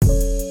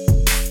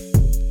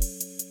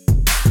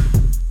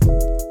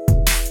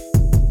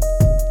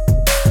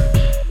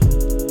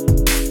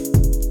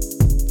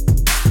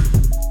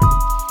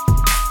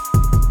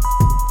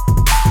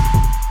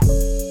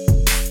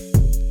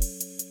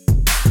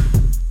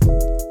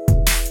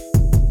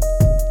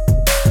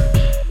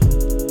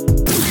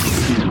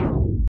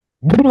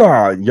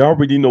Y'all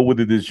already know what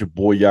it is. Your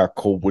boy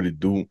Yaakov, what it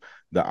do?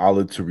 The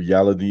Island to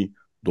Reality,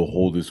 the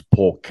holders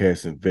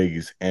podcast in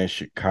Vegas and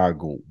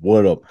Chicago.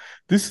 What up?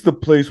 This is the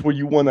place where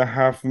you want to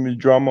have from your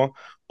drama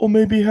or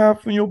maybe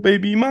have from your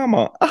baby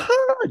mama.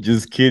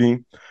 Just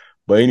kidding.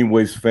 But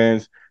anyways,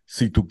 fans,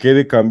 si tú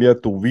quieres cambiar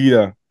tu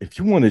vida, if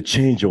you want to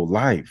change your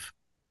life,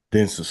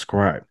 then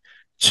subscribe.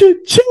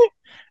 Ching, ching.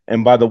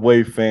 And by the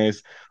way,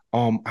 fans,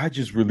 I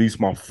just released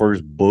my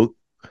first book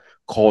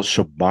called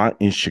Shabbat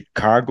in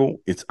Chicago.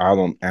 It's out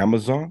on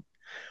Amazon.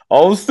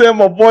 Oh, Sam,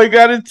 my boy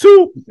got it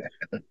too.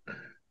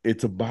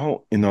 It's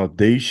about an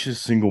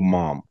audacious single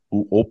mom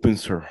who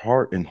opens her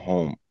heart and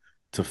home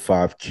to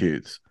five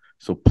kids.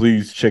 So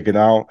please check it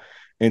out.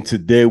 And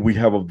today we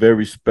have a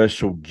very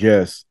special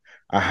guest.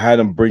 I had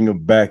him bring him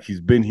back. He's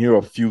been here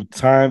a few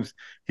times.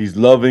 He's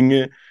loving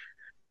it.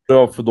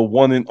 For the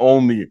one and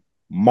only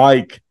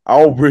Mike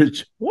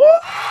Aldrich.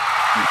 What?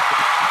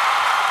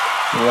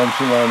 Shalom,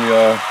 shalom,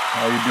 y'all.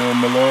 How you doing,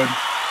 my lord?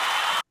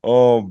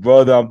 Oh,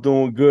 brother, I'm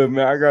doing good,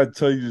 man. I gotta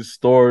tell you the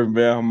story,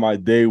 man, how my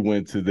day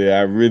went today.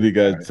 I really All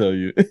gotta right. tell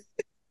you.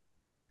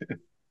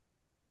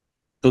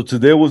 So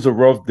today was a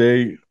rough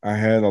day. I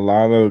had a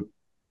lot of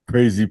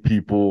crazy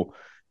people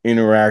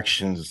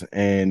interactions,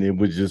 and it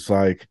was just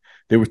like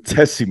they were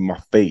testing my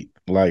faith,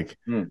 like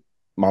Hmm.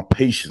 my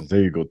patience.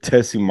 There you go,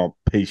 testing my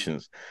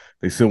patience.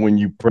 They said when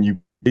you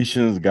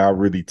patience, God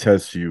really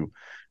tests you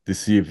to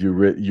see if you're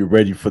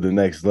ready for the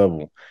next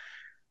level.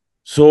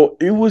 So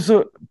it was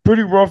a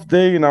pretty rough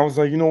day, and I was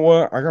like, you know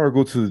what? I gotta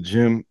go to the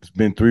gym. It's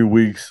been 3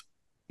 weeks.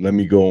 Let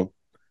me go.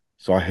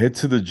 So I head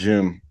to the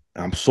gym.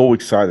 I'm so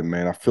excited,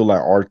 man. I feel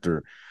like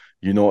Arthur.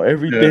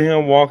 Every Yeah. day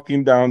I'm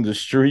walking down the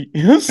street.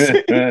 You know what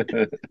I'm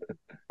saying?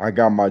 I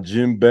got my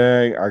gym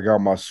bag. I got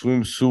my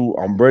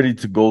swimsuit. I'm ready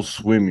to go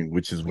swimming,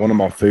 which is one of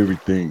my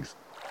favorite things.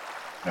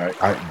 All right.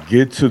 I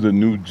get to the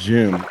new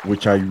gym,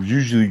 which I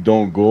usually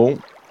don't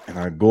go, and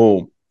I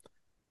go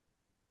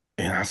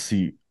and I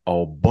see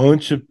a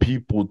bunch of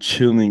people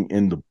chilling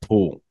in the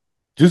pool,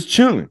 just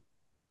chilling.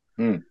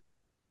 Hmm.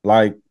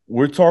 Like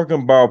we're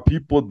talking about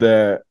people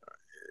that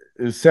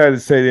it's sad to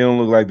say they don't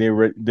look like they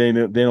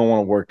don't want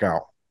to work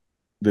out.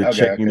 They're Okay.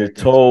 checking Okay. their I got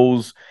you.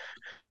 toes,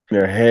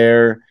 their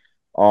hair.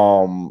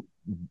 Oh,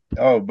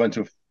 a bunch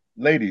of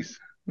ladies.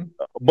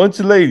 A bunch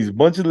of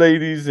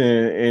ladies,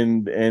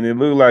 and it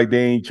look like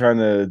they ain't trying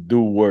to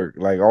do work.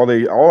 Like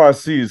all I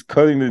see is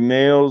cutting the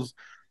nails,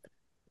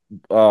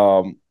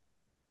 um,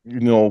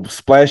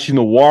 splashing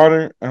the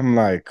water. I'm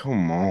like,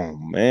 come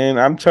on, man.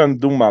 I'm trying to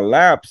do my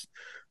laps.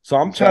 So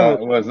I'm It's trying to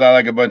not, well, it's not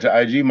like a bunch of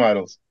IG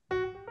models.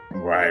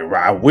 right,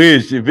 right. I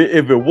wish if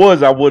it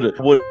was, I would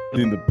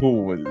in the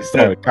pool and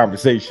start a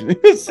conversation.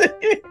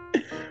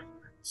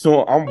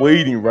 So I'm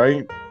waiting,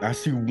 right? I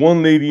see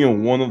one lady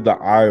in one of the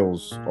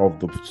aisles of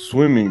the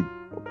swimming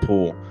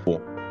pool.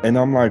 And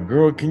I'm like,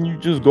 girl, can you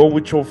just go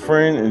with your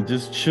friend and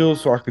just chill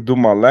so I could do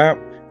my lap?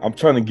 I'm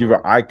trying to give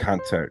her eye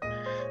contact.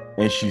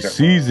 And she Okay.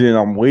 sees it,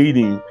 I'm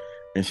waiting,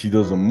 and she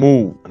doesn't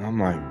move. And I'm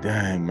like,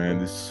 dang, man,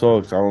 this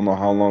sucks. I don't know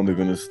how long they're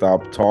gonna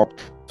stop talking,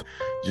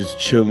 just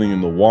chilling in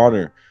the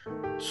water.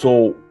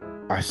 So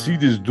I see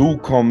this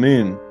dude come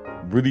in,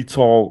 really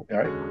tall, All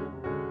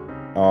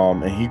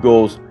right. and he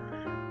goes,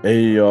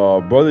 hey,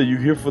 brother, you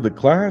here for the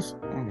class?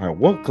 I'm like,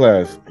 what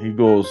class? He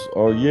goes,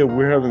 oh yeah,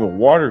 we're having a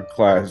water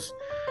class.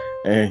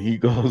 And he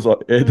goes,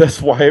 "Eh,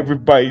 that's why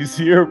everybody's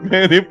here,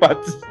 man. They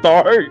about to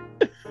start."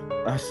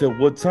 I said,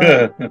 what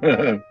time?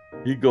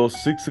 He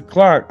goes, 6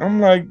 o'clock.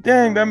 I'm like,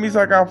 dang, that means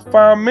I got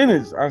 5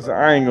 minutes. I said,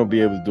 I ain't gonna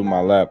be able to do my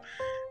lap.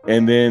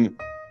 And then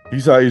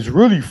he's like, it's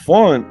really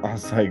fun. I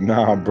was like,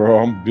 nah, bro,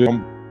 I'm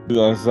good.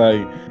 I was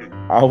like,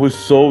 I was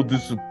so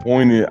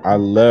disappointed. I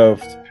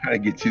left.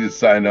 Trying to get you to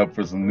sign up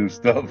for some new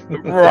stuff.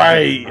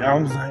 Right. I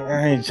was like,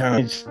 I ain't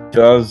trying to.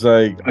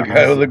 Okay,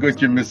 well, look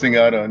what you're missing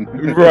out on.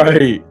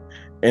 right.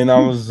 And I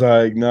was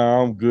like,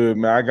 nah, I'm good,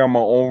 man. I got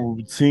my own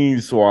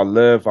routine. So I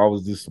left. I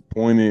was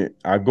disappointed.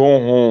 I go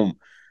home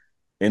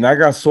and I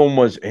got so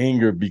much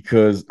anger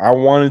because I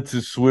wanted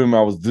to swim.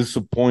 I was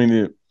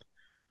disappointed.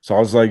 So I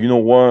was like, you know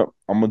what?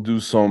 I'm gonna do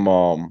some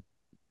martial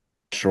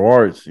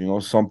arts,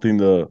 something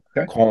to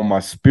Okay. calm my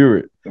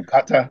spirit. Some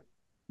kata.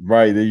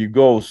 Right, there you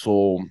go.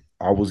 So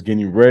I was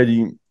getting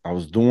ready, I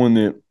was doing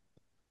it,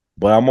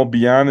 but I'm gonna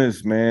be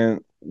honest, man,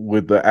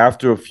 with the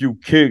after a few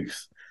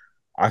kicks,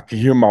 I could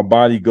hear my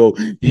body go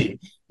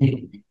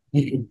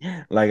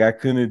like I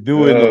couldn't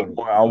do it no Oh.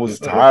 more. I was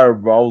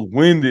tired, bro. I was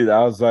winded.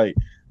 I was like,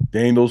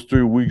 dang, those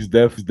 3 weeks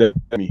definitely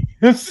me.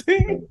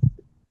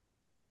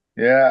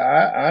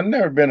 Yeah, I've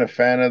never been a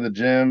fan of the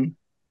gym.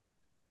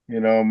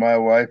 My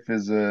wife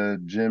is a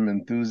gym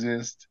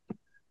enthusiast,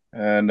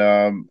 and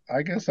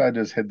I guess I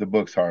just hit the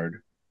books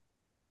hard.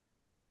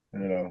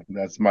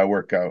 That's my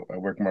workout. I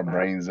work my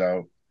brains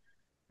out.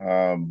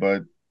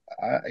 But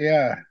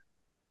yeah,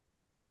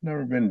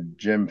 never been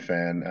a gym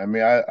fan. I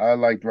mean, I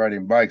liked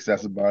riding bikes.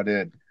 That's about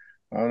it.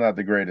 I'm not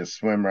the greatest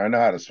swimmer. I know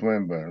how to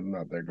swim, but I'm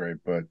not that great.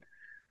 But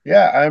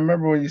yeah, I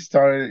remember when you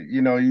started,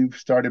 you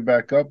started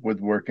back up with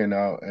working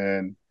out.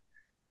 And,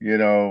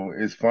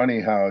 it's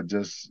funny how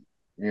just,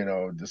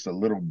 just a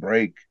little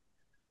break,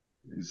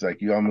 it's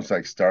like you almost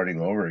like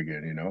starting over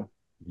again.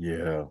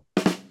 Yeah,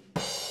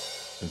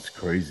 it's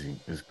crazy.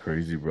 It's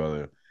crazy,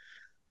 brother.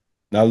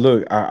 Now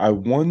look, I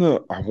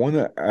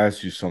wanna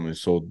ask you something.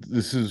 So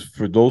this is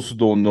for those who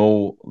don't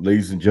know,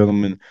 ladies and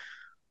gentlemen,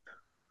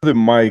 brother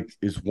Mike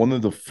is one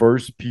of the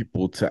first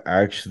people to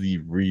actually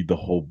read the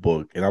whole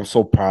book, and I'm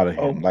so proud of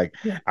him. Oh, Like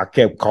I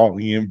kept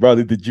calling him,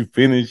 brother, did you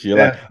finish? You're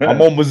like, yeah.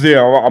 I'm almost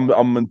there. I'm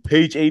on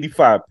page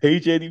 85.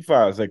 Page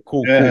 85. It's like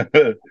cool, Yeah.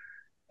 cool.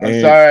 I'm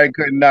And sorry I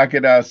couldn't knock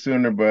it out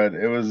sooner, but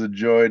it was a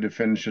joy to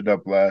finish it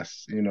up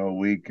last,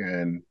 week.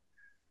 And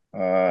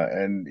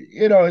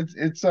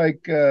it's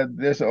like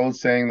there's an old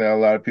saying that a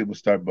lot of people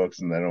start books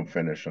and they don't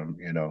finish them.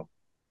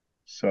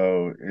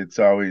 So it's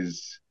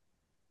always,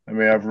 I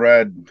mean, I've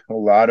read a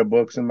lot of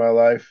books in my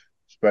life,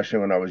 especially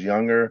when I was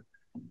younger.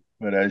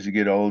 But as you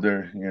get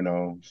older,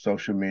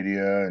 social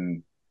media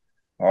and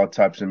all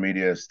types of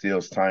media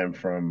steals time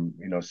from,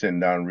 sitting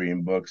down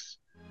reading books.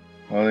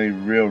 Only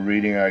real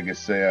reading I could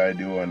say I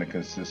do on a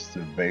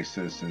consistent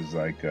basis is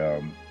like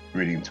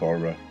reading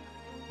Torah,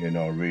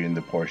 reading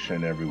the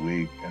portion every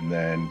week. And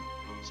then,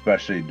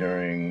 especially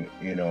during,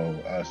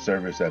 a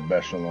service at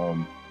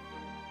Beshalom,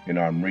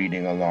 I'm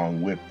reading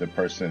along with the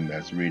person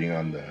that's reading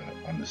on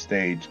the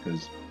stage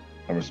because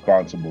I'm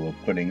responsible of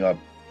putting up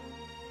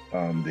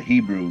the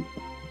Hebrew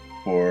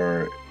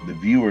for the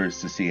viewers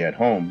to see at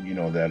home,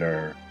 that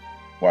are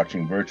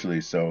watching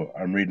virtually. So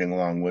I'm reading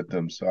along with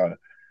them. So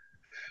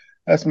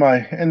that's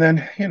and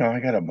then, I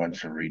got a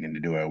bunch of reading to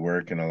do at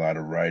work and a lot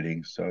of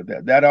writing. So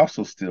that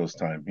also steals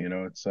time.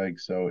 It's like,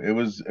 so it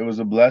was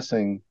a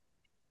blessing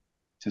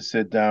to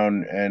sit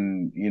down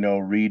and,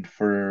 read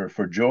for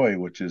joy,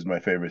 which is my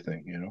favorite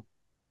thing.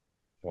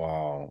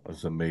 wow,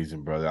 it's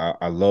amazing, brother.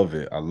 I love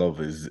it. I love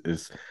it.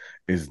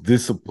 It's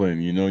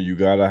discipline. You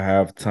gotta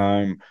have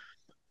time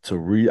to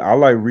read. I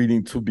like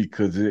reading too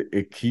because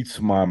it keeps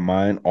my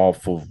mind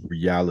off of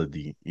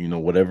reality.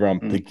 Whatever I'm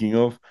Mm. thinking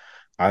of,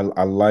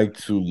 I like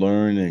to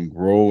learn and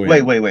grow Wait,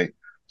 and wait, wait.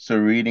 So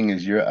reading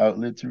is your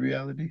outlet to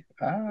reality?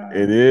 it Ah.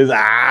 is.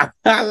 I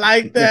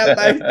like that.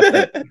 I like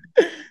that.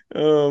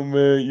 Oh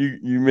man,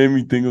 you made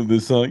me think of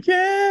this song.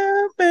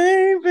 Yeah,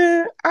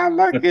 baby, I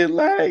like it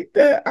like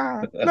that.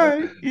 I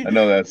like it. I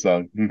know that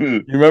song.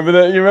 You remember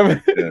that? You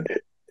remember? Yeah.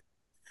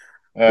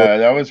 But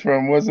That was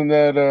from, wasn't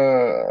that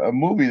a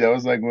movie that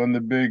was like one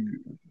of the big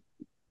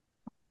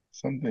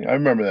something? I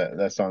remember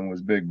that song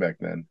was big back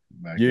then,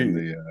 back in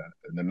yeah,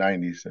 the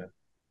 90s.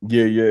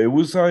 yeah. It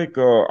was like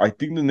I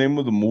think the name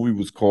of the movie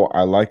was called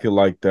I Like It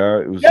Like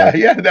That. It was Yeah, like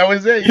yeah, that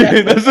was it. Yeah.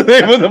 yeah, that's the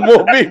name of the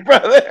movie,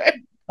 brother.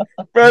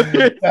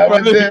 Brother, That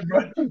was brother. it,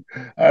 bro.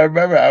 I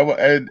remember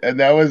and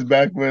that was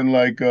back when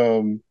like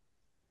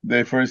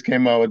they first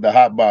came out with the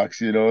hot box,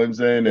 you know what I'm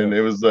saying? Yeah. And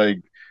it was like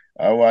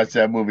I watched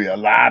that movie a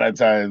lot of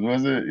times.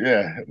 Was it?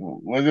 Yeah.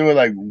 Was it with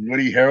like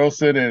Woody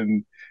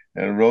Harrelson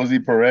and Rosie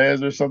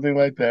Perez or something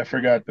like that? I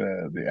forgot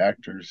the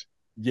actors.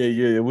 Yeah.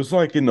 It was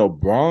like in the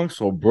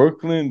Bronx or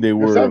Brooklyn. They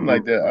Or were something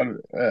like that.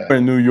 Yeah.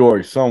 in New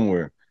York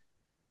somewhere.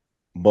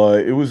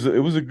 But it was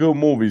a good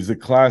movie. It's a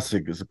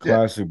classic. It's a Yeah,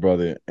 classic,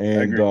 brother. I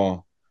And agree.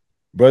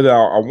 brother,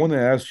 I want to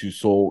ask you.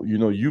 So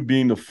you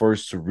being the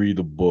first to read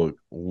the book,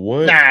 Nah,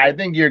 what? I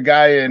think your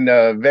guy in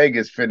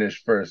Vegas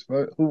finished first.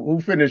 Who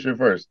finished it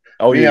first?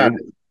 Oh Be yeah,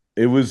 honest.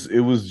 it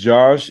was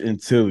Josh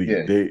and Tilly.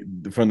 Yeah,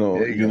 They from the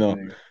there you go.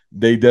 There you go.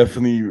 they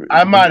definitely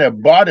I might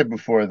have bought it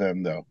before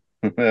them though.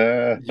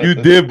 you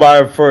did buy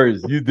it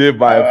first. You did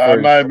buy it I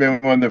might first. have been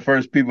one of the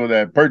first people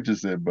that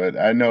purchased it, but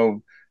I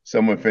know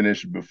someone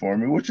finished it before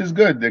me, which is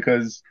good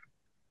because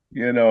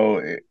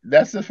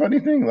that's the funny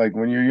thing. Like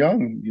when you're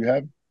young, you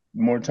have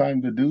more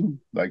time to do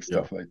like Yeah,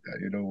 stuff like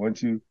that.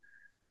 Once you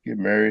get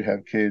married,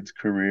 have kids,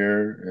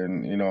 career,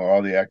 and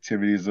all the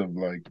activities of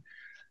like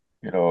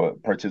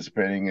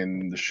participating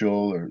in the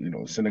shul or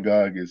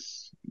synagogue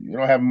is you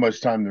don't have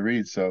much time to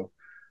read. So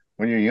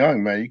when you're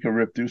young, man, you can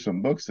rip through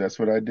some books. That's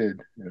what I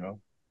did.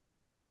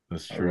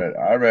 that's I true. read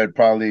I read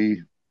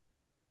probably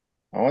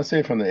I want to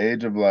say from the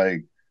age of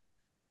like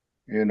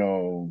you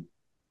know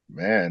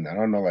man, I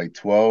don't know, like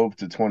 12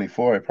 to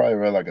 24. I probably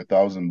read like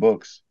 1,000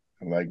 books,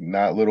 like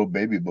not little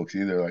baby books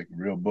either, like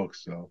real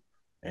books. So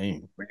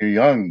Dang. when you're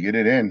young, get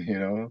it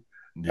in.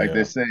 Like they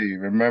Yeah, say,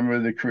 remember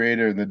the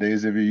creator in the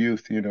days of your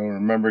youth.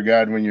 Remember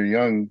God when you're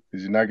young,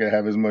 because you're not gonna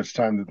have as much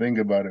time to think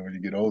about it when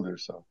you get older.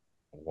 So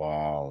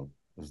wow.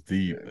 That's yeah,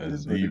 deep. it That's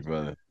is what it deep, is.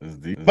 brother. That's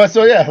deep. But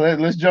so yeah,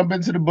 let's jump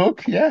into the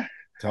book. Yeah.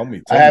 Tell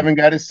me, I tell me. haven't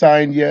got it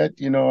signed yet.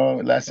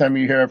 Last time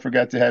you were here, I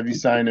forgot to have you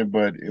sign it,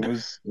 but it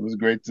was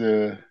great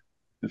to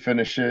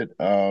finish it.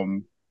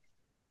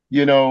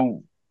 You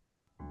know,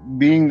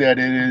 being that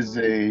it is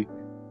a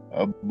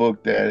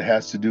book that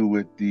has to do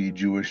with the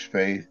Jewish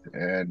faith,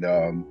 and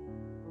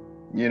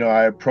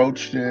I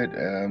approached it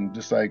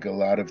just like a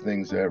lot of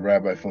things that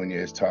Rabbi Fournier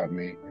has taught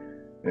me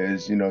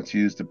is to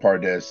use the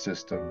Pardes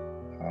system.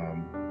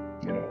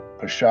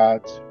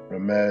 Peshat,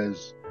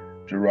 Remez,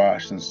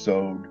 Jerash, and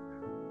Sod.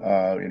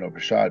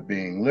 Peshat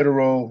being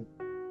literal,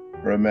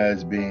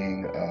 Remez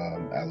being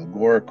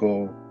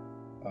allegorical,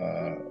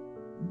 uh,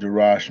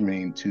 darash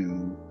meaning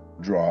to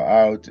draw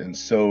out, and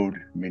sod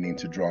meaning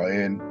to draw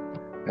in.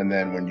 And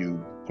then when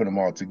you put them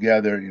all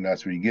together,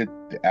 that's where you get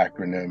the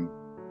acronym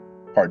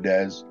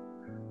Pardes,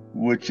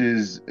 which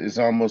is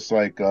almost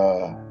like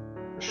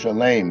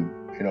shalem,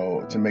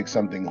 to make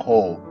something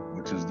whole,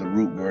 which is the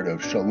root word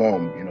of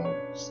shalom,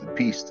 it's the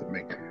piece to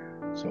make.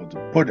 So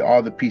to put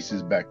all the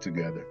pieces back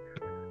together.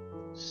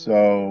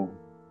 So,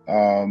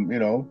 as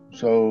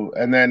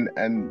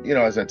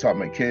I taught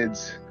my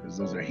kids, because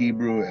those are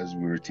Hebrew, as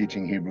we were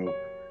teaching Hebrew,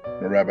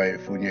 the Rabbi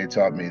Fournier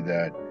taught me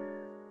that,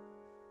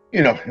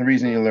 the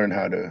reason you learn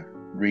how to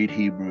read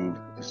Hebrew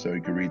is so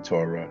you can read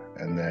Torah,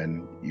 and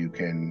then you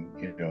can,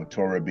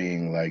 Torah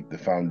being like the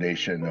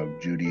foundation of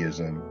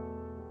Judaism,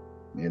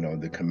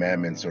 the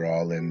commandments are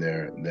all in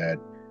there, that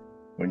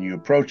when you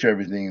approach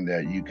everything,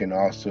 that you can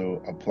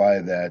also apply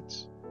that,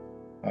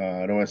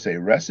 I don't want to say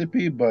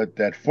recipe, but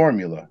that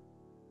formula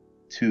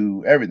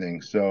to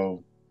everything.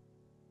 So,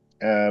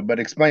 but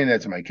explaining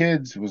that to my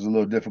kids was a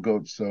little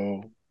difficult.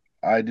 So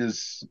I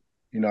just,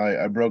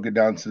 I broke it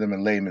down to them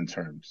in layman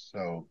terms.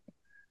 So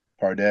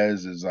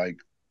Pardes is like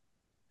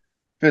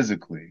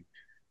physically,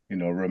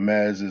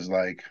 Remez is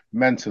like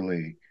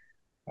mentally,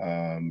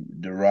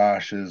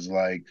 Darash is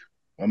like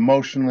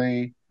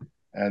emotionally,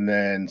 and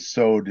then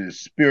Sod is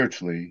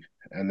spiritually.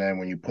 And then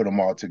when you put them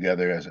all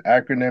together as an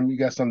acronym, you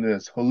got something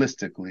that's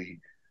holistically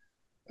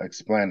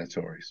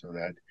explanatory, so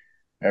that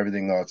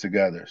everything all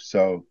together.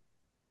 So,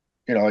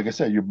 like I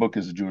said, your book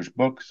is a Jewish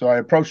book. So I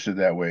approached it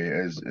that way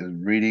as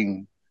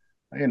reading,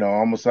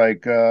 almost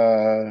like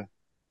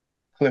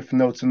Cliff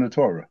Notes in the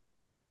Torah,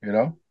 you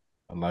know?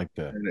 I like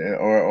that.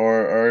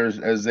 Or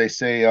as they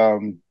say,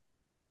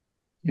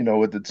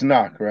 with the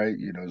Tanakh, right?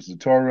 It's the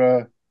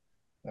Torah,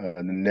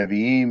 the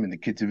Nevi'im and the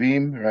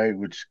Ketuvim, right?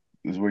 Which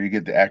is where you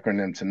get the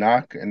acronym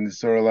Tanakh. And it's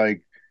sort of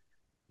like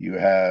you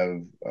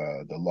have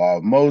the Law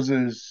of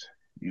Moses,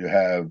 you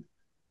have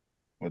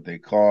what they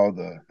call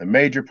the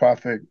major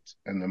prophets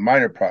and the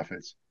minor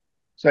prophets.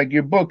 It's like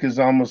your book is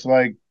almost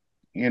like,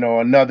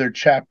 another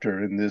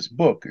chapter in this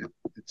book.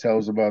 It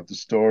tells about the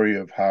story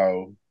of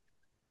how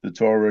the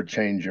Torah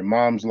changed your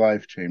mom's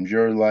life, changed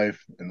your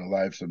life, and the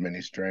lives of many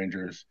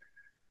strangers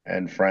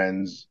and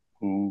friends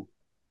who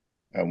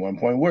at one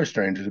point were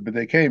strangers, but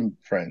they became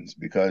friends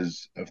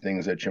because of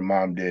things that your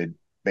mom did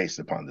based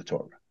upon the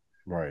Torah.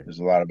 Right. There's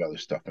a lot of other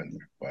stuff in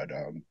there, but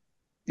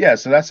yeah.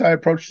 So that's how I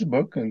approached the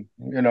book, and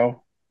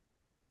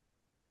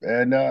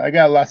I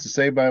got lots to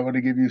say, but I want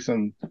to give you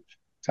some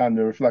time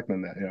to reflect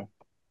on that.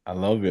 I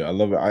love it. I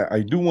love it.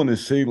 I do want to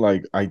say,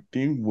 like, I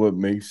think what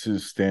makes it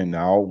stand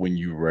out when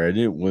you read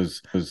it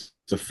was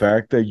the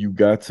fact that you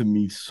got to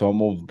meet some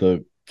of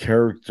the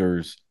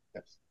characters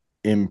Yes.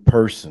 in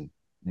person.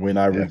 When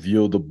I Yes.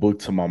 revealed the book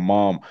to my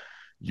mom,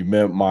 you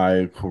met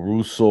my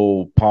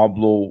Caruso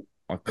Pablo,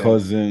 a Yes.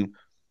 cousin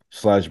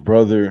slash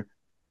brother.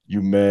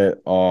 You met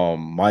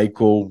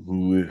Michael,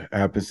 who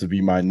happens to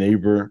be my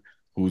neighbor,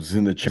 who's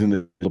in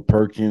the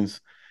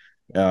Perkins.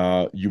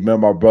 You met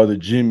my brother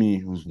Jimmy,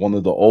 who's one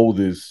of the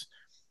oldest.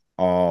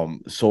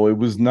 So it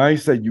was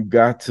nice that you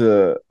got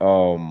to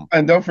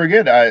And don't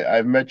forget,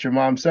 I've met your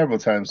mom several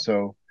times,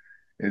 so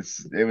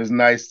it was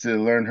nice to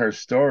learn her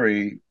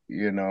story,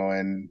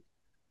 and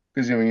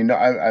because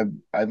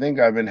I think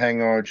I've been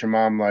hanging out with your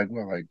mom like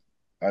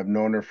I've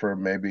known her for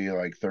maybe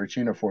like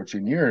 13 or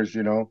 14 years,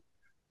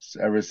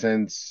 ever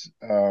since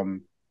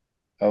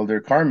Elder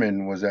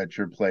Carmen was at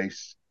your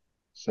place.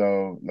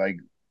 So like,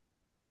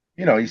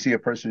 you see a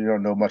person you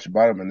don't know much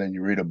about them, and then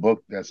you read a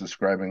book that's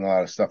describing a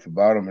lot of stuff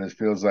about them, and it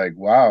feels like,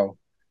 wow,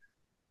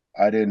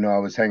 I didn't know I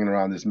was hanging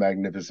around this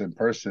magnificent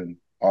person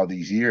all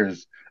these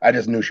years. I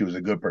just knew she was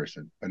a good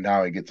person, but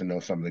now I get to know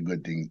some of the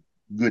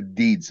good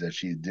deeds that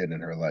she did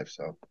in her life.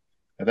 So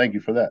I thank you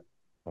for that.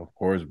 of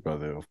course,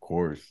 brother, of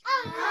course.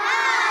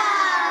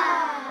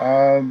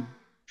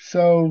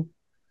 So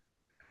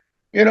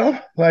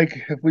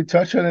like if we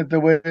touch on it the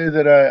way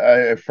that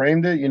I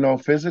framed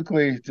it,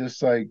 physically,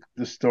 just like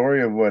the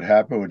story of what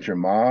happened with your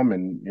mom,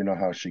 and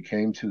how she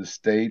came to the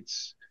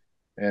States,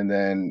 and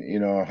then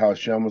how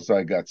she almost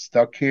like got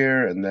stuck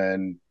here, and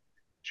then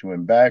she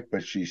went back,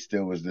 but she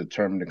still was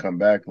determined to come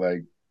back.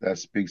 Like that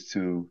speaks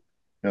to,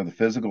 the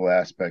physical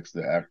aspects,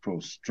 the actual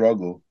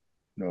struggle,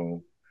 you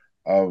know,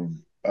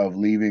 of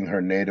leaving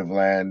her native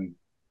land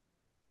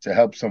to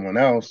help someone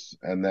else,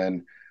 and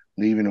then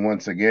leaving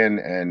once again,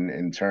 and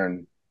in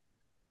turn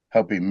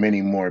helping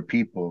many more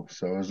people.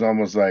 So it was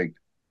almost like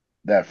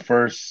that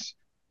first,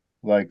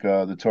 like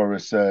the Torah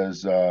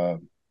says, I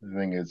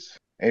think it's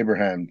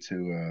Abraham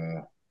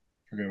to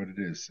forget what it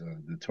is,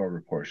 the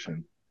Torah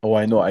portion. Oh,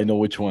 I know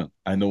which one.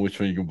 I know which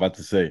one you're about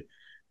to say.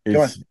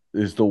 Come on.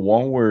 It's the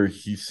one where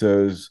he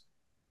says,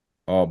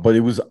 but it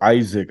was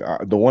Isaac.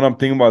 The one I'm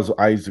thinking about is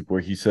Isaac, where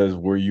he says,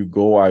 "Where you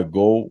go, I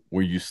go.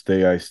 Where you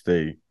stay, I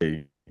stay."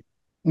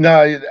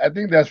 No, I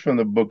think that's from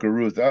the Book of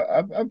Ruth.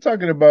 I'm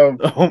talking about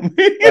Oh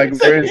like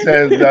where it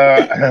says,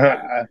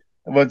 man.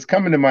 what's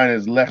coming to mind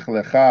is Lech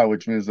Lecha,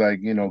 which means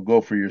like,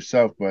 go for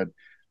yourself. But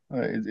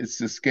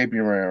it's escaping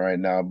right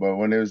now. But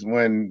when it was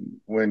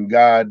when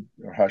God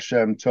or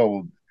Hashem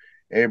told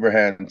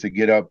Abraham to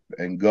get up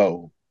and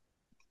go.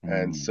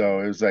 And Mm. so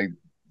it's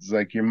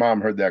like your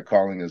mom heard that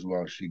calling as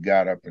well. She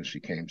got up and she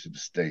came to the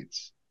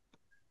States.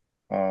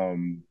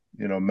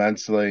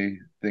 Mentally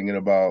thinking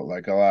about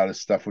like a lot of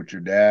stuff with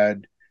your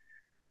dad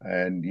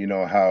and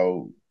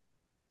how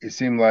it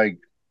seemed like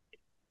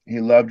he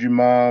loved your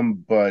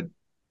mom, but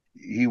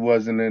he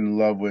wasn't in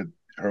love with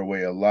her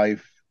way of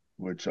life,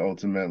 which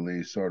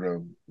ultimately sort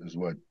of is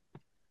what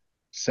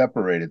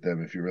separated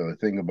them, if you really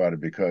think about it,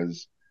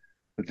 because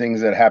the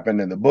things that happened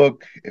in the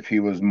book, if he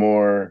was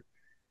more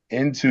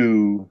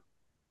into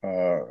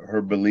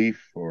her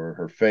belief or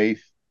her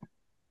faith,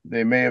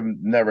 they may have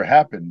never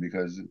happened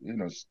because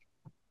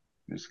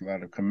there's a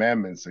lot of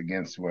commandments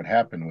against what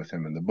happened with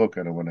him in the book.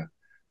 I don't want to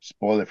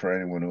spoil it for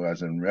anyone who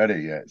hasn't read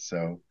it yet.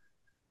 So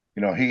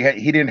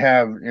he didn't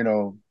have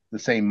the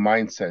same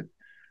mindset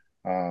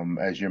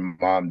as your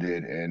mom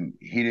did, and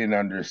he didn't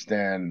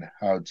understand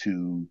how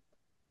to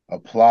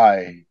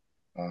apply.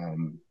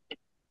 Um,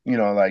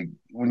 like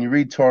when you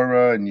read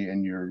Torah and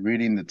you're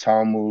reading the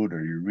Talmud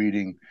or you're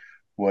reading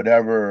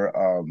whatever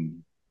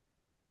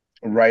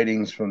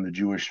writings from the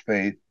Jewish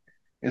faith,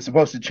 it's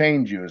supposed to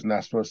change you. It's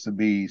not supposed to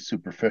be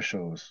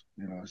superficial.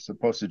 It's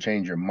supposed to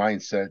change your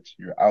mindset,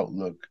 your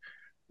outlook,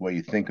 the way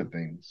you think of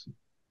things.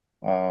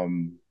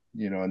 And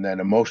then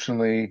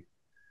emotionally,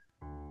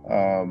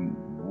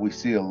 we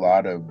see a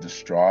lot of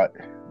distraught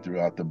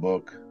throughout the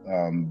book,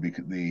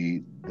 because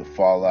the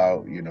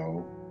fallout,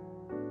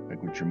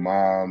 like with your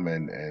mom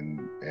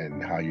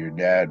and how your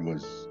dad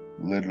was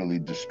literally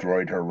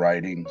destroyed her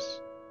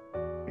writings,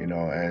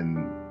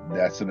 and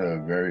that's a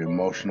very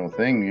emotional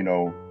thing,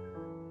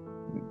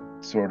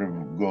 sort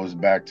of goes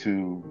back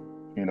to,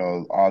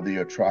 all the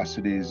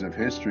atrocities of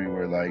history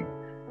where like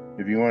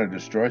if you want to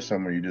destroy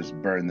someone, you just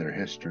burn their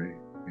history,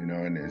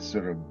 and it's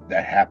sort of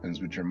that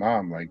happens with your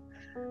mom. Like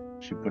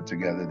she put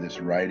together this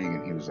writing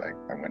and he was like,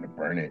 I'm going to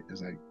burn it.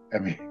 It's like, I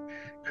mean,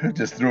 could have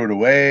just threw it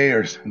away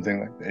or something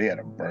like that. He had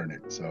to burn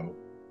it. So,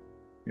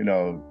 you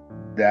know,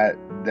 that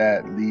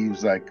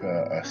leaves like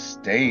a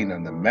stain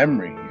on the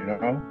memory,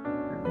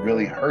 it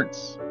really Yeah.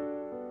 hurts.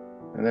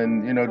 And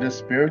then, just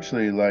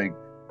spiritually, like,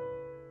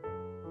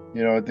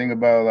 think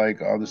about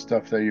like all the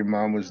stuff that your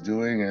mom was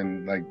doing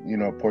and like,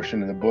 a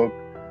portion of the book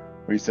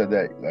where you said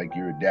that like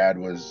your dad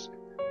was,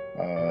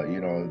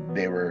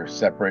 they were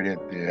separated,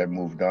 they had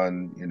moved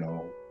on,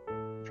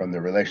 from the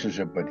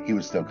relationship, but he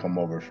would still come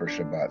over for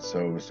Shabbat. So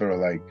it was sort of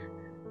like,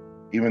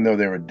 even though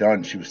they were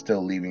done, she was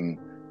still leaving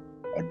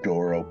a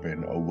door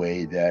open, a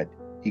way that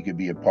he could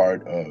be a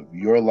part of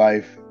your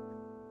life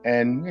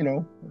and,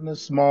 in a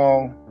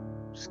small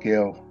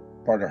scale,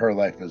 part of her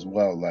life as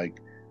well. Like,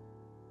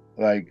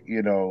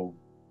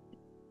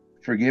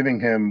 forgiving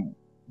him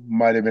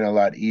might have been a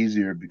lot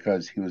easier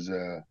because he was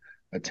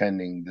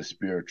attending the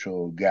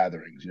spiritual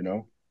gatherings,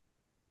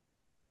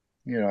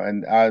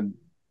 and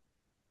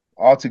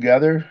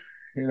altogether,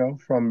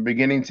 from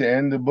beginning to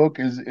end, the book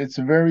it's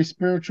a very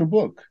spiritual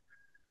book.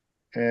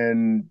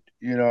 And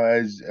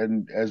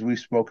as we've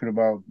spoken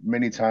about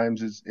many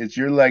times, it's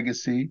your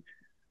legacy.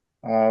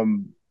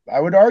 I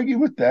would argue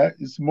with that.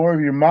 It's more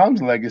of your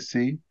mom's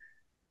legacy,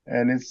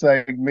 and it's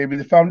like maybe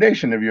the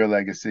foundation of your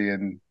legacy.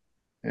 And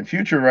in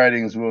future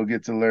writings, we'll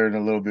get to learn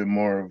a little bit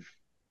more of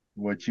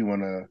what you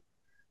want to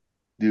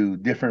do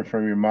different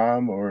from your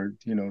mom, or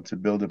to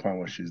build upon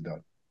what she's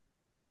done.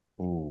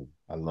 Oh,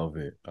 I love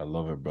it. I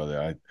love it, brother.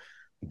 I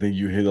think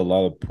you hit a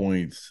lot of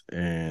points,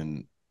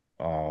 and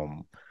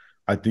um,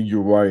 I think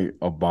you're right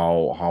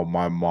about how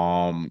my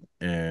mom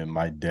and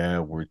my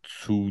dad were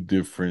two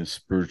different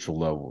spiritual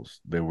levels.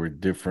 They were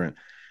different,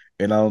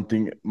 and I don't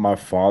think my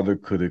father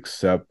could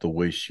accept the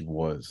way she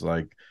was.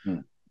 Like Hmm.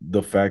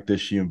 the fact that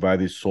she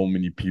invited so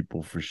many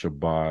people for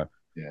Shabbat,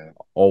 Yeah,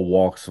 all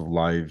walks of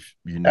life,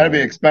 that'd be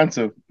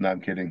expensive. No,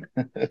 I'm kidding.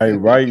 I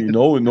right,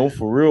 no,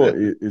 for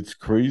real. It's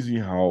crazy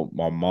how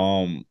my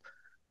mom,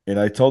 and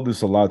I tell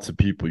this a lot to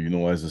people,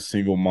 as a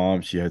single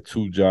mom, she had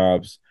two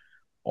jobs.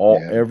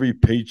 Yeah. Every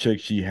paycheck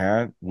she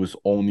had was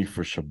only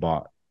for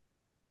Shabbat.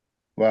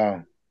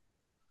 Wow,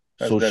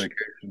 that's So she,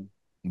 dedication.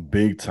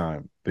 big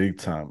time, big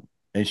time.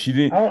 And she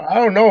didn't, I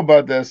don't know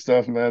about that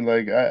stuff, man.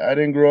 Like I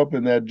didn't grow up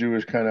in that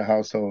Jewish kind of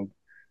household.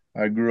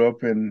 I grew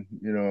up in,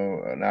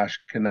 an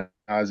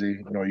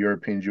Ashkenazi,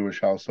 European Jewish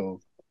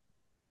household.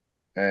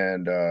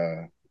 And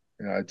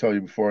I told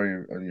you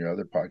before on your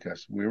other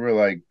podcast,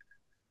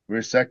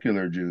 we're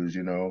secular Jews,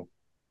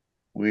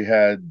 We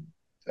had,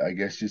 I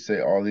guess you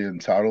say, all the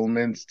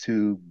entitlements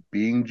to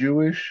being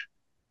Jewish,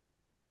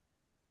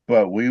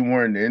 but we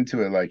weren't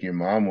into it like your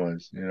mom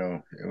was,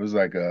 It was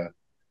like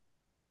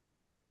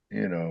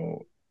you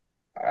know,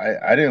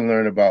 I didn't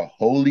learn about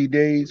holy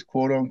days,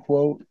 quote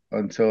unquote,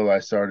 until I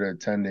started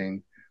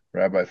attending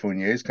Rabbi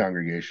Fournier's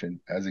congregation.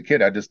 As a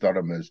kid, I just thought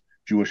of them as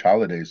Jewish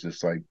holidays,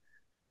 just like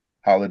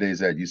holidays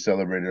that you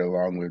celebrated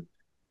along with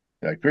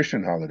like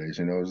Christian holidays.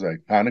 It was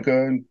like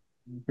Hanukkah and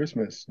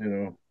Christmas,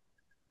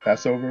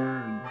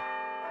 Passover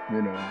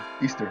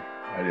and Easter.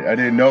 I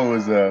didn't know it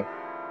was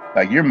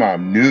like your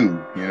mom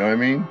knew, you know what I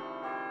mean?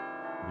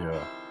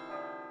 yeah.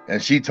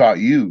 and she taught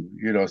you,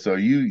 so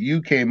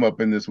you came up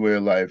in this way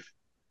of life,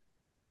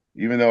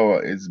 even though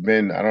it's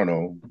been, I don't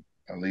know,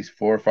 at least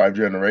 4 or 5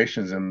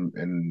 generations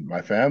in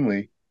my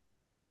family.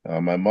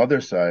 My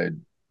mother's side,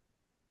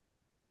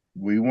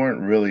 we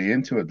weren't really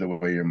into it the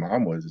way your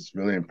mom was. It's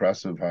really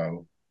impressive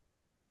how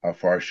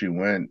far she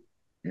went,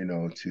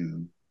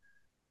 to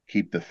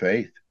keep the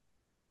faith.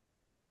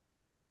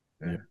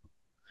 Yeah. Yeah.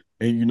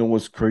 And you know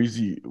what's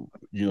crazy?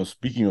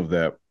 Speaking of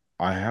that,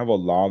 I have a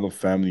lot of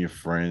family and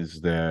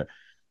friends that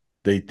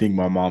they think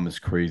my mom is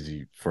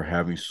crazy for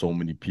having so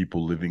many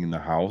people living in the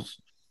house.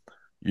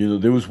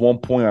 There was one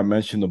point I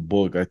mentioned in the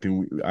book. I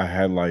think I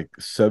had like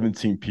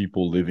 17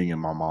 people living in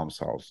my mom's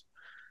house.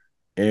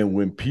 And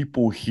when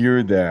people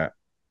hear that,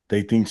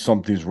 they think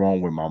something's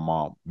wrong with my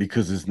mom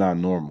because it's not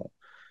normal.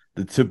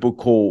 The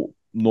typical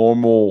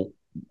normal,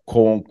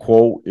 quote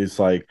unquote, is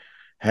like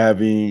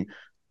having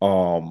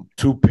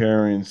two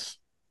parents,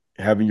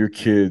 having your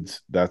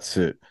kids, that's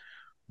it.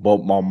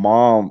 But my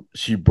mom,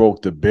 she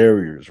broke the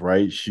barriers,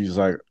 right? She's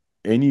like,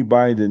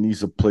 anybody that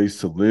needs a place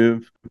to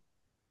live,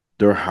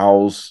 their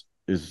house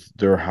is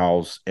their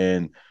house.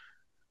 And,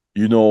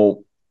 you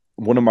know,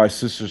 one of my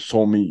sisters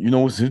told me,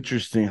 it's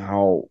interesting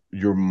how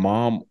your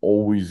mom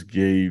always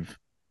gave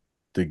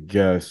the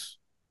guests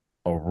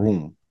a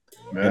room.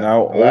 And Yeah. I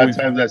A lot of always,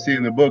 times I see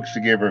in the book,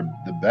 she gave her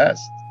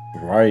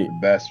right, the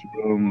best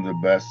room, the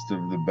best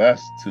of the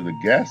best to the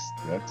guest.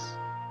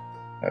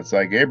 That's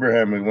like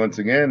Abraham once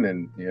again,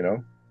 and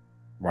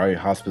right,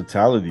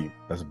 hospitality,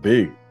 that's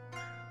big.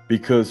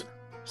 Because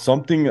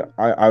something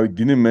I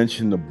didn't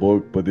mention in the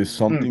book, but there's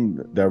hmm, something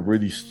that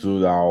really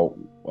stood out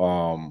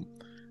um,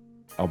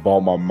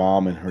 about my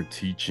mom and her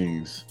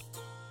teachings.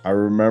 I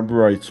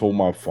remember I told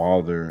my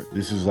father,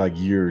 this is like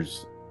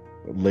years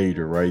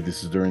later, right?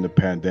 This is during the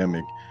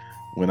pandemic.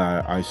 When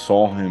I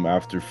saw him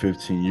after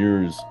 15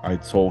 years, I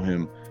told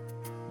him,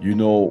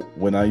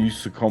 when I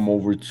used to come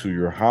over to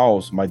your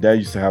house, my dad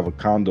used to have a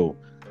condo.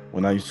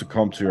 When I used to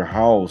come to your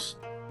house,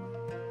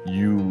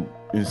 you,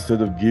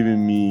 instead of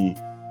giving me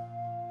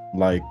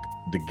like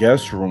the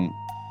guest room,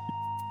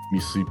 me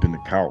sleep in the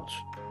couch.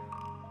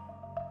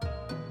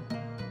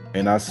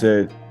 And I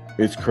said,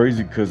 it's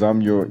crazy because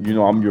I'm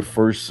your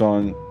first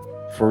son,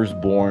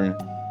 firstborn.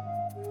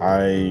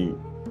 I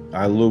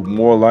I look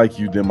more like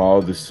you than my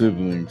other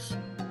siblings,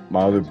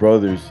 my other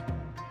brothers,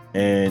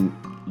 and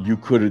you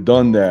could have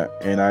done that.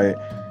 And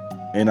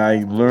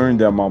I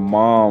learned that my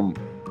mom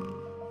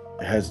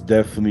has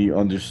definitely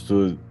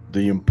understood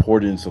the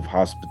importance of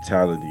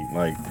hospitality.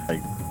 Like,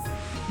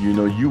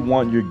 you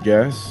want your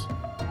guests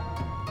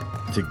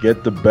to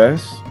get the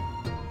best,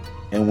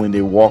 and when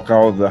they walk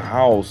out of the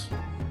house,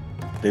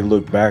 they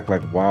look back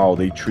like, wow,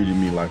 they treated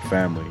me like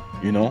family.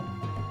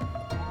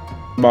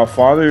 My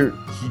father,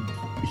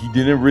 he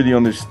didn't really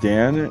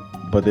understand it,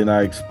 but then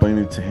I explained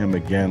it to him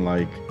again,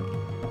 like,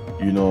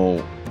 you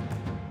know,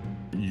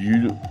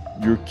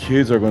 your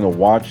kids are gonna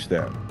watch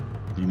that,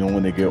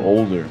 when they get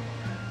older.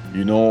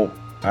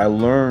 I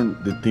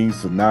learned the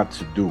things to not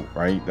to do,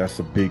 right? That's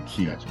a big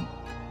key, gotcha.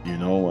 you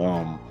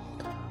know.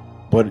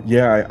 But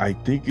yeah, I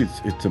think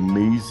it's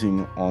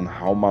amazing on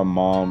how my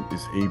mom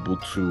is able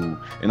to,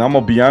 and I'm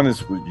gonna be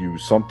honest with you,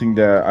 something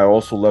that I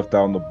also left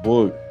out in the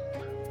book.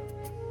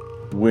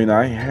 When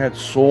I had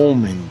so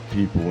many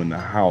people in the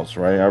house,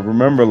 right? I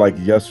remember like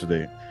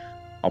yesterday,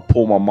 I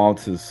pulled my mom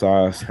to the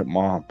side. I said,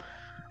 "Mom,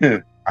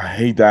 I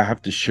hate that I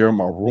have to share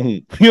my room."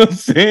 You know what I'm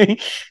saying?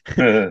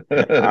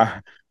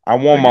 I I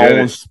want I my get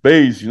own it.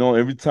 space.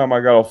 Every time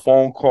I got a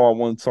phone call, I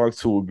want to talk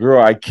to a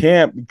girl. I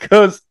can't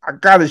because I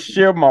gotta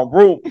share my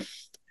room.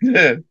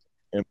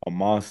 And my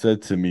mom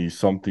said to me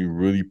something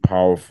really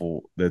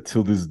powerful that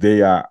till this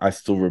day I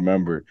still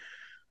remember.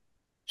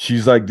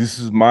 She's like, "This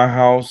is my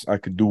house. I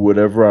could do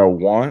whatever I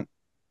want."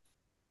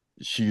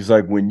 She's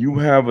like, "When you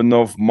have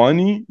enough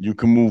money, you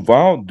can move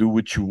out, do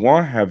what you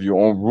want, have your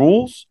own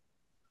rules.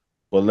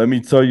 But let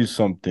me tell you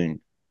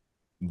something.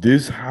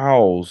 This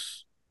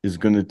house is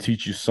going to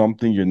teach you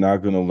something you're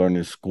not going to learn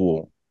in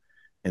school.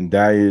 And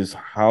that is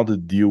how to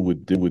deal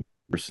with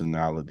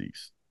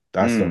personalities.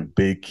 That's a Mm,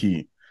 big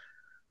key.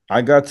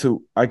 I got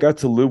to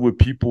live with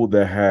people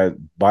that had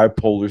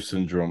bipolar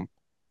syndrome.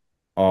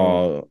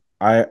 oh, Uh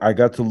I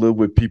got to live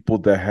with people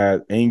that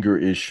had anger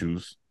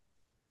issues,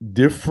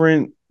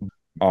 different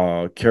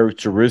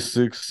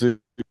characteristics.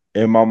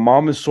 And my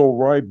mom is so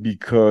right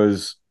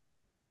because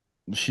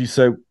she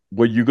said,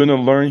 what you're going to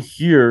learn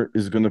here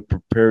is going to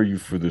prepare you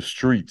for the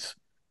streets.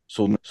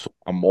 So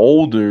I'm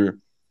older.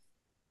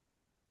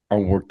 I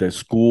worked at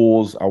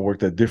schools, I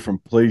worked at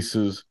different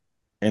places,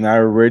 and I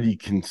already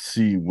can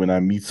see when I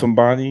meet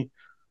somebody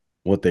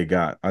what they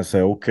got. I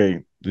say, okay,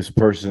 this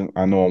person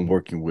I know I'm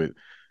working with,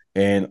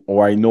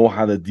 or I know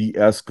how to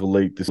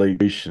de-escalate the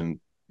situation,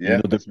 yeah,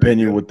 that's very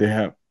depending on good. what they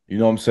have. You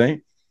know what I'm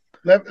saying?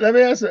 Let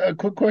me ask a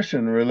quick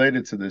question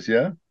related to this.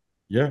 Yeah.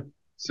 Yeah.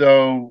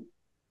 So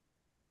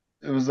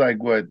it was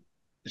like what?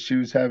 She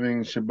was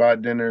having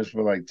Shabbat dinners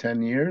for like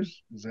 10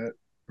 years. Is that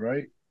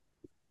right?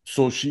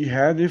 So she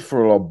had it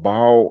for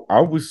about,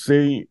 I would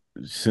say,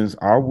 since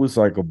I was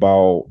like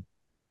about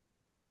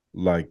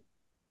like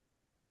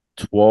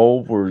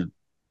 12 or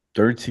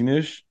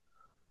 13ish,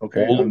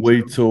 Okay, all the way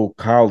until till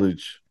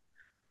college.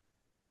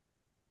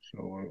 so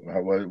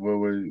what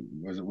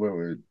was it? What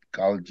were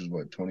college is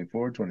what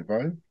 24,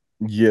 25?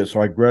 Yeah,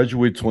 so I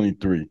graduated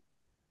 23.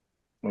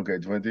 Okay,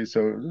 20.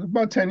 So it's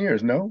about 10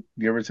 years, no?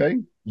 Give or take.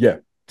 Yeah,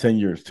 10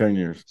 years, 10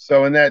 years.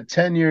 So in that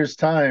 10 years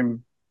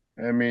time,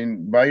 I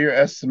mean, by your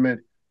estimate,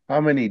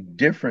 how many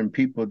different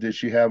people did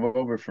she have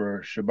over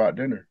for Shabbat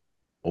dinner?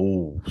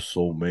 Oh,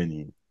 so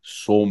many,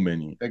 so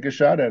many. Take a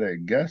shot at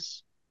it.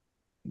 Guess.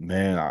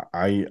 Man,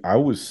 I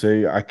would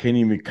say I can't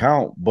even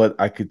count, but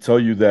I could tell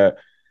you that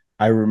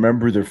I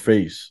remember their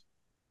face.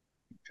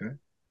 Okay.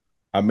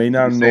 I may You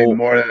not say know.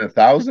 more than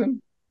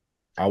 1,000?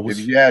 I If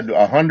was, you had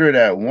 100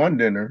 at one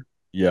dinner,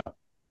 yeah,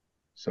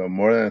 so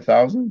more than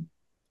 1,000?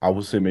 I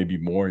would say maybe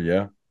more.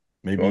 Yeah, So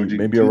what maybe would you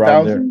maybe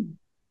around there. 2,000?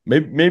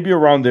 Maybe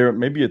around there.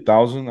 Maybe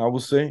 1,000. I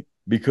would say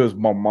because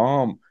my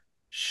mom,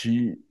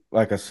 she,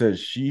 like I said,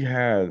 she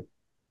had,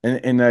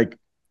 and like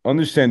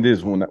understand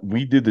this when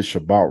we did the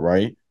Shabbat,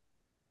 right?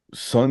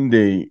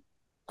 Sunday,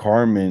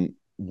 Carmen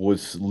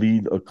would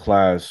lead a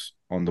class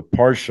on the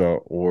Parsha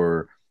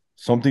or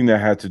something that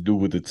had to do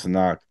with the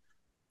Tanakh.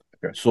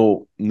 Okay.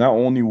 So not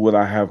only would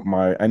I have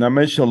my, and I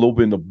mentioned a little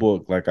bit in the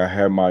book, like I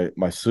had my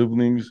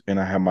siblings and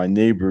I had my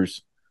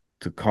neighbors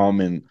to come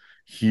and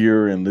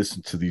hear and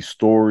listen to these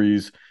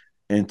stories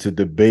and to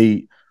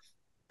debate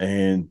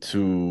and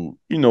to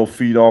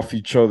feed off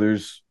each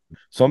other's.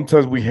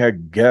 Sometimes we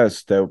had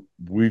guests that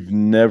we've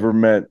never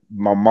met.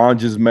 My mom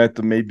just met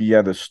them maybe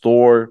at a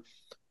store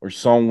or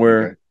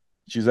somewhere. Okay.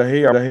 She's like,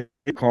 "Hey, I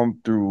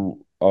come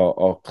through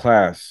a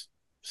class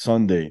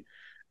Sunday,"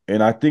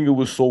 and I think it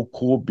was so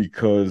cool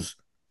because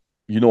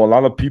a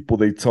lot of people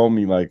they tell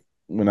me like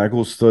when I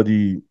go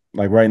study,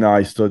 like right now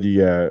I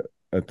study at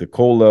the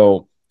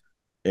Colel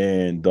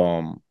and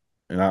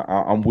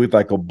I'm with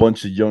like a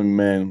bunch of young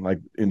men like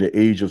in the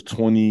age of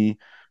 20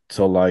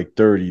 to like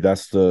 30.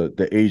 That's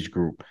the age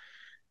group.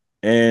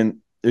 And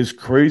it's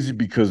crazy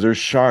because they're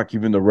shocked,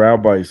 even the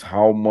rabbis,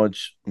 how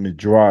much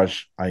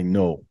midrash I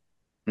know.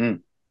 Hmm.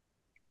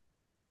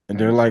 And I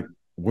they're like, understand.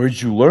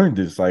 where'd you learn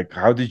this? Like,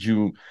 how did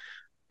you?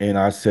 And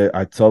I said,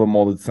 I tell them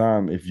all the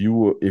time, if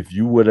you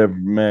would have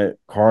met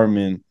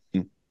Carmen,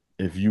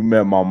 if you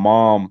met my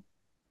mom,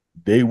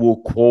 they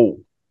will quote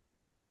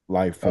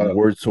like from Oh,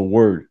 word to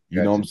word.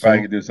 You know what gotcha. I'm Probably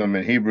saying? could do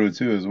something in Hebrew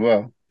too as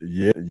well.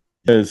 Yeah.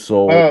 Yeah.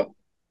 So Well,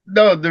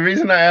 no, the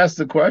reason I asked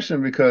the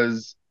question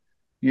because,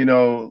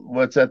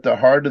 what's at the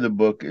heart of the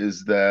book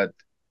is that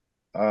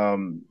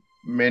um,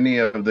 many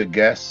of the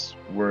guests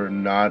were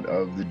not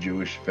of the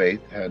Jewish faith,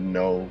 had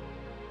no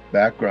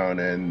background.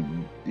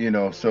 And,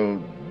 so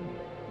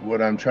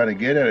what I'm trying to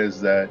get at is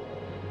that,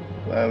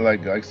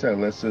 like I said,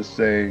 let's just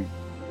say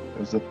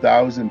there's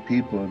 1,000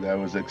 people that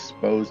was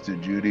exposed to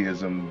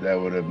Judaism that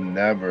would have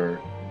never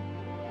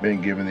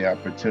been given the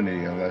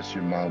opportunity unless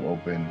your mom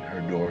opened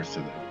her doors to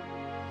them.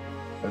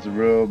 That's a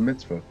real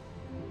mitzvah,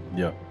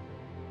 yeah.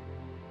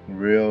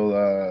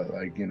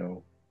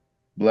 real,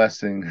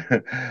 blessing.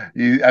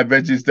 I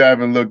bet you still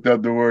haven't looked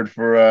up the word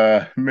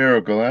for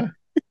miracle, huh?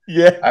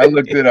 Yeah. I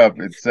looked it up.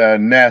 It's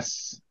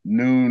Nes,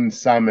 Nun,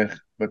 Samech,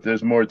 but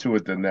there's more to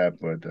it than that.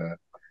 But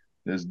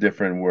there's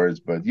different words.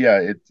 But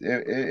yeah,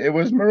 it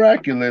was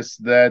miraculous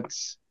that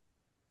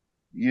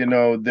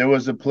there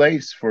was a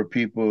place for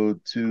people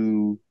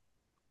to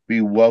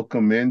be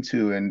welcome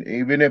into, and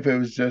even if it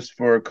was just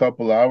for a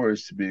couple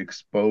hours to be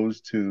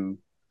exposed to,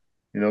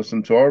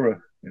 some Torah,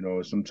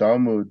 some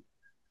Talmud,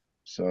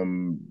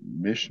 some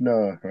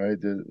Mishnah, right?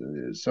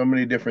 There's so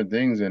many different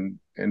things, and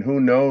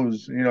who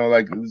knows,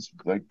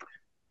 we're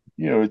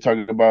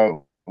talking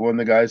about one of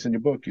the guys in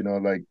your book,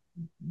 like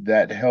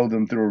that held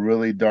him through a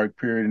really dark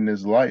period in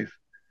his life.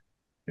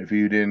 If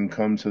you didn't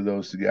come to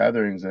those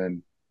gatherings,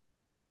 and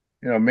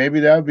maybe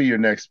that would be your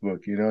next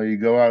book. You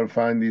go out and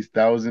find these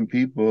 1,000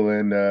 people,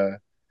 and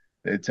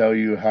they tell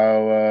you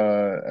how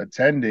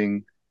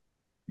attending,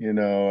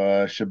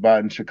 Shabbat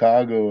in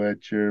Chicago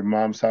at your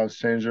mom's house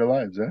changed their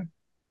lives, huh?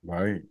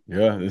 Right.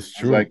 Yeah, it's Sounds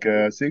true. like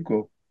a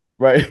sequel.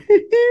 Right.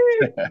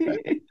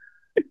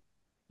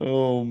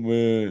 Oh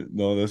man.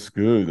 No, that's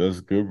good.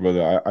 That's good,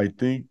 brother. I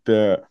think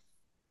that,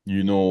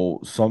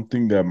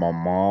 something that my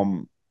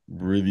mom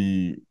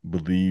really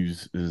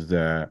believes is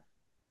that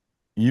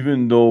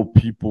even though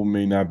people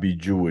may not be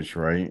Jewish,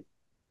 right?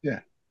 Yeah.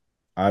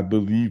 I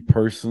believe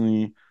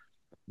personally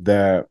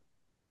that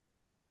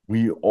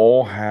we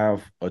all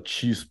have a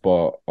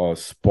chispa, a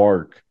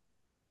spark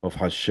of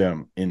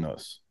Hashem in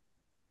us,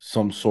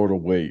 some sort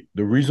of way.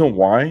 The reason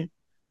why,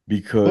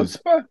 because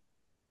Chutzpah?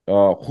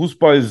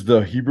 Huspa is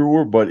the Hebrew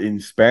word, but in Oh,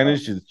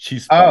 Spanish it's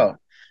chispa.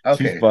 oh,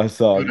 okay. Chispa,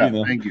 so Good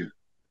up. Thank you.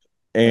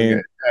 Okay.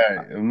 and All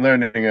right. I'm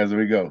learning as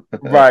we go.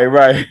 right,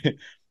 right.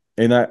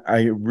 And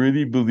I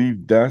really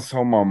believe that's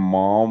how my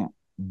mom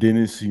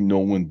didn't see no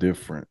one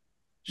different.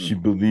 She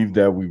Hmm. believed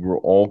that we were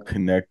all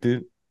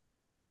connected,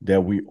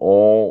 that we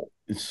all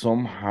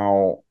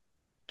somehow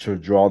to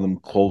draw them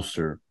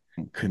closer,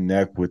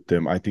 connect with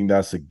them. I think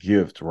that's a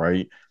gift,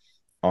 right?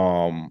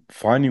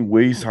 Finding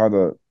ways how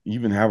to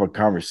even have a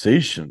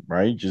conversation,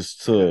 right?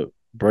 Just Yeah. to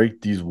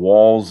break these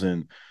walls.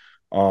 And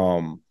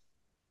um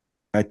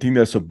I think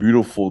that's a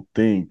beautiful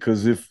thing,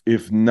 because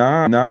if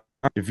not,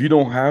 if you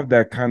don't have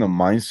that kind of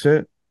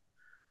mindset,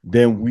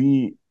 then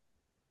we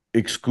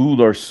exclude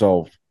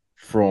ourselves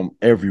from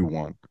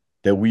everyone,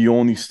 that we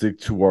only stick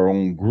to our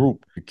own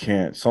group. You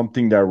can't.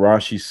 Something that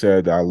Rashi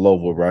said, I love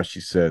what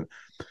Rashi said,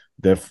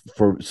 that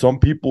for some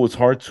people it's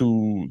hard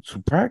to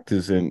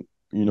practice, and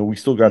we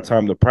still got Mhm.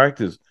 time to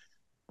practice.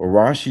 But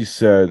Rashi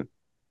said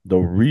the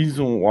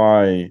reason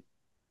why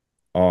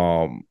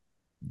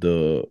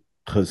the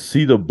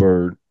Hasidah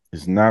bird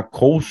is not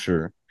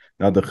kosher.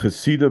 Now the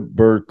Hasidah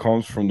bird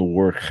comes from the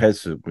word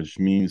chesed, which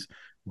means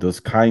does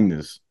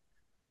kindness,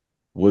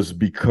 was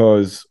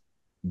because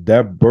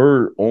that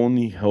bird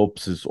only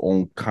helps its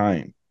own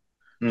kind.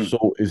 Mm.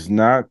 So it's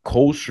not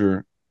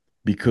kosher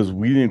because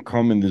we didn't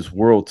come in this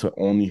world to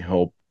only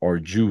help our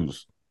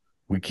Jews.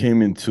 We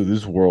came into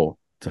this world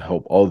to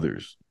help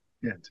others.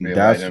 Yeah, to be And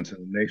a light that's unto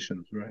the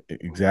nations, right?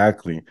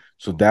 exactly.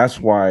 So that's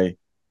why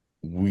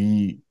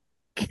we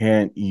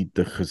can't eat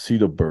the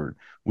Hasidah bird,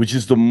 which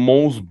is the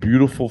most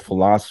beautiful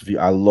philosophy.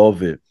 I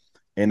love it.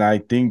 And I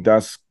think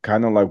that's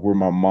kind of like where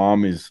my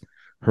mom is,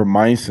 her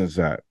mindset's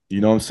at.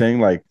 You know what I'm saying?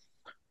 Like,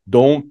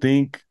 don't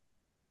think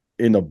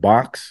in a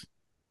box,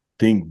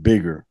 think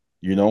bigger,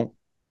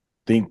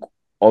 think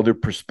other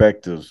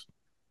perspectives.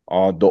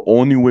 The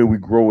only way we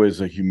grow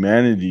as a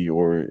humanity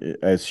or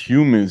as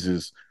humans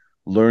is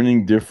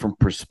learning different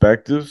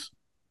perspectives,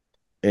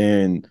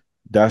 and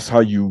that's how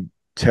you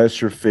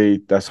test your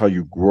faith. That's how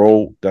you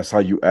grow. That's how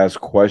you ask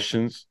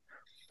questions.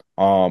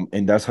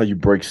 And that's how you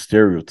break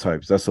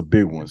stereotypes. That's a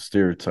big one,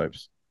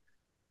 stereotypes.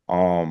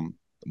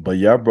 But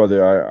yeah,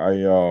 brother,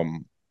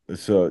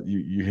 it's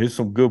you hit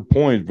some good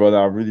points, brother.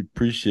 I really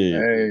appreciate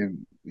it.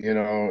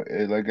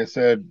 Hey, like I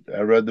said,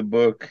 I read the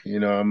book.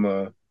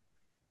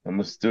 I'm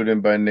a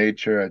student by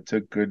nature. I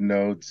took good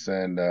notes,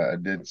 and I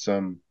did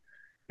some.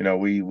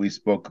 We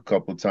spoke a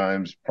couple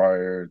times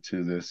prior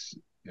to this.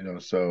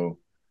 So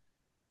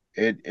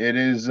it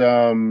is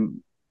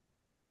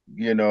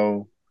you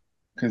know,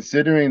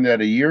 considering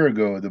that a year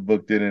ago the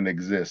book didn't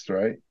exist,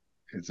 right?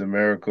 It's a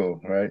miracle,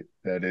 right?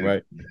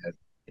 Right.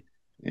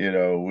 We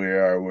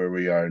are where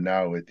we are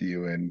now with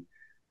you. And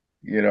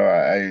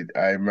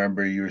I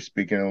remember you were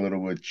speaking a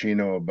little with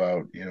Chino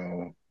about,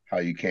 how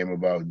you came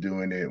about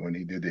doing it when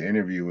he did the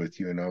interview with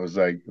you. And I was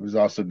like, it was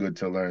also good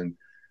to learn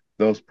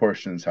those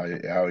portions, how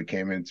it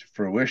came into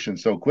fruition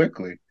so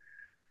quickly.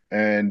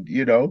 And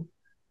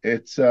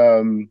it's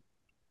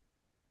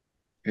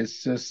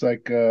just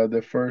like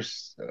the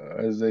first,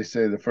 as they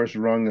say, the first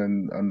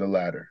rung on the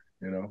ladder.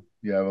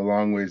 You have a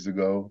long ways to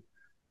go.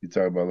 You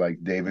talk about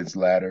like David's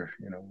ladder.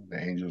 The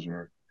angels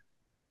were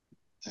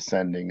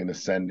descending and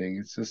ascending.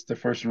 It's just the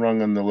first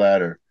rung on the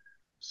ladder.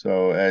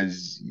 So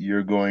as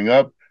you're going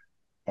up,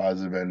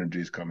 positive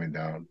energy is coming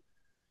down,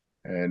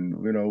 and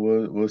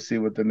we'll see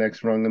what the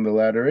next rung on the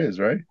ladder is,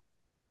 right?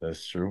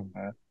 That's true.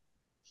 Uh,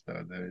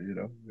 so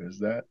there's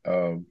that.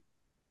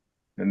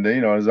 And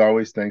then as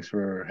always, thanks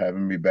for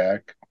having me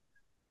back.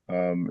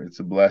 It's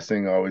a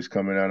blessing always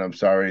coming on. I'm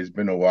sorry it's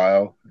been a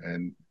while,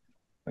 and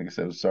like I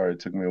said, I'm sorry it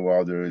took me a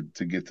while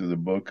to get through the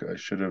book. I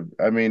should have.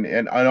 I mean,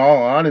 and in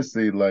all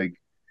honesty, like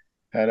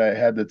had I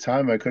had the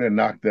time, I could have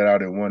knocked that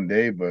out in one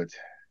day. But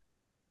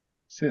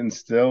sitting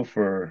still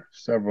for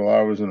several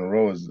hours in a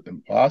row is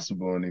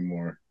impossible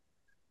anymore.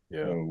 So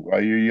Yeah.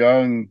 while you're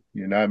young,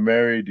 you're not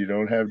married, you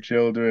don't have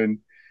children,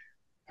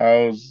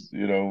 house,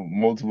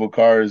 multiple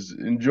cars,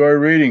 enjoy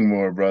reading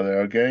more,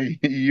 brother. Okay,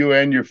 you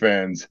and your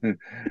fans.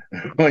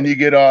 When you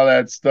get all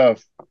that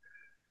stuff.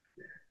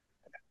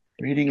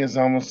 Reading is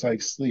almost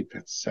like sleep.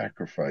 It's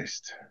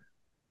sacrificed.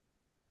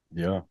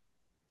 Yeah.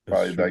 That's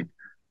Probably true. like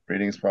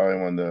reading is probably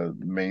one of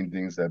the main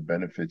things that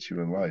benefits you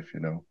in life,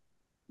 Yeah.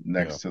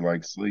 next to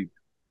like sleep.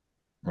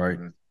 Right.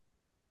 That's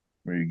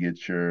where you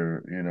get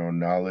your,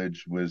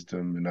 knowledge,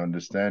 wisdom, and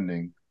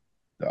understanding,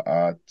 the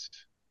art,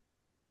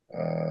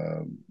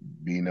 uh,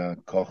 bina,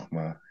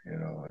 kochma,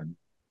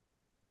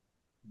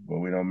 but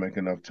we don't make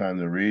enough time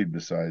to read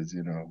besides,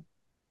 a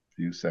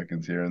few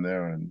seconds here and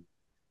there on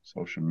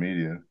social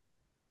media,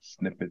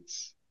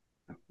 snippets.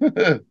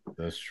 That's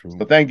So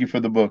true. thank you for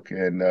the book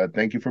and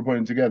thank you for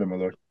putting it together, my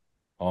lord.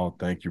 Oh,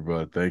 thank you,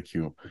 brother. Thank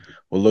you.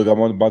 Well, look,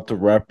 I'm about to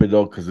wrap it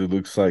up because it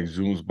looks like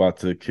Zoom's about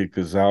to kick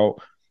us out.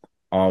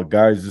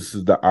 Guys, this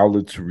is the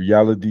Outlet to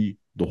Reality,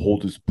 the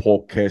holdest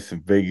podcast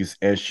in Vegas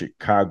and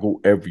Chicago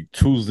every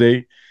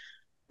Tuesday.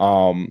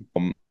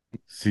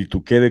 Si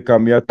tú quieres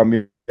cambiar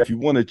también, if you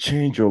want to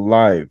change your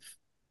life,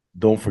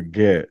 don't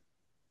forget,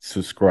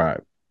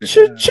 subscribe.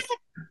 Ching.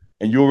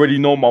 And you already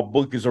know my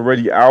book is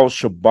already out,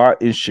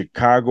 Shabbat in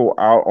Chicago,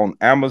 out on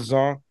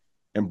Amazon.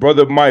 And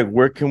brother Mike,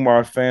 where can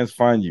our fans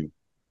find you?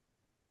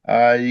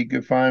 You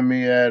can find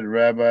me at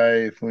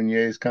Rabbi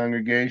Fournier's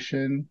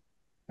congregation,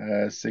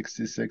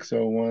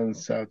 6601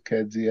 South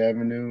Kedzie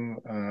Avenue,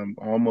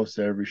 almost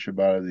every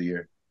Shabbat of the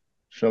year.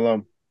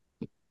 Shalom.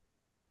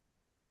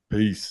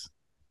 Peace.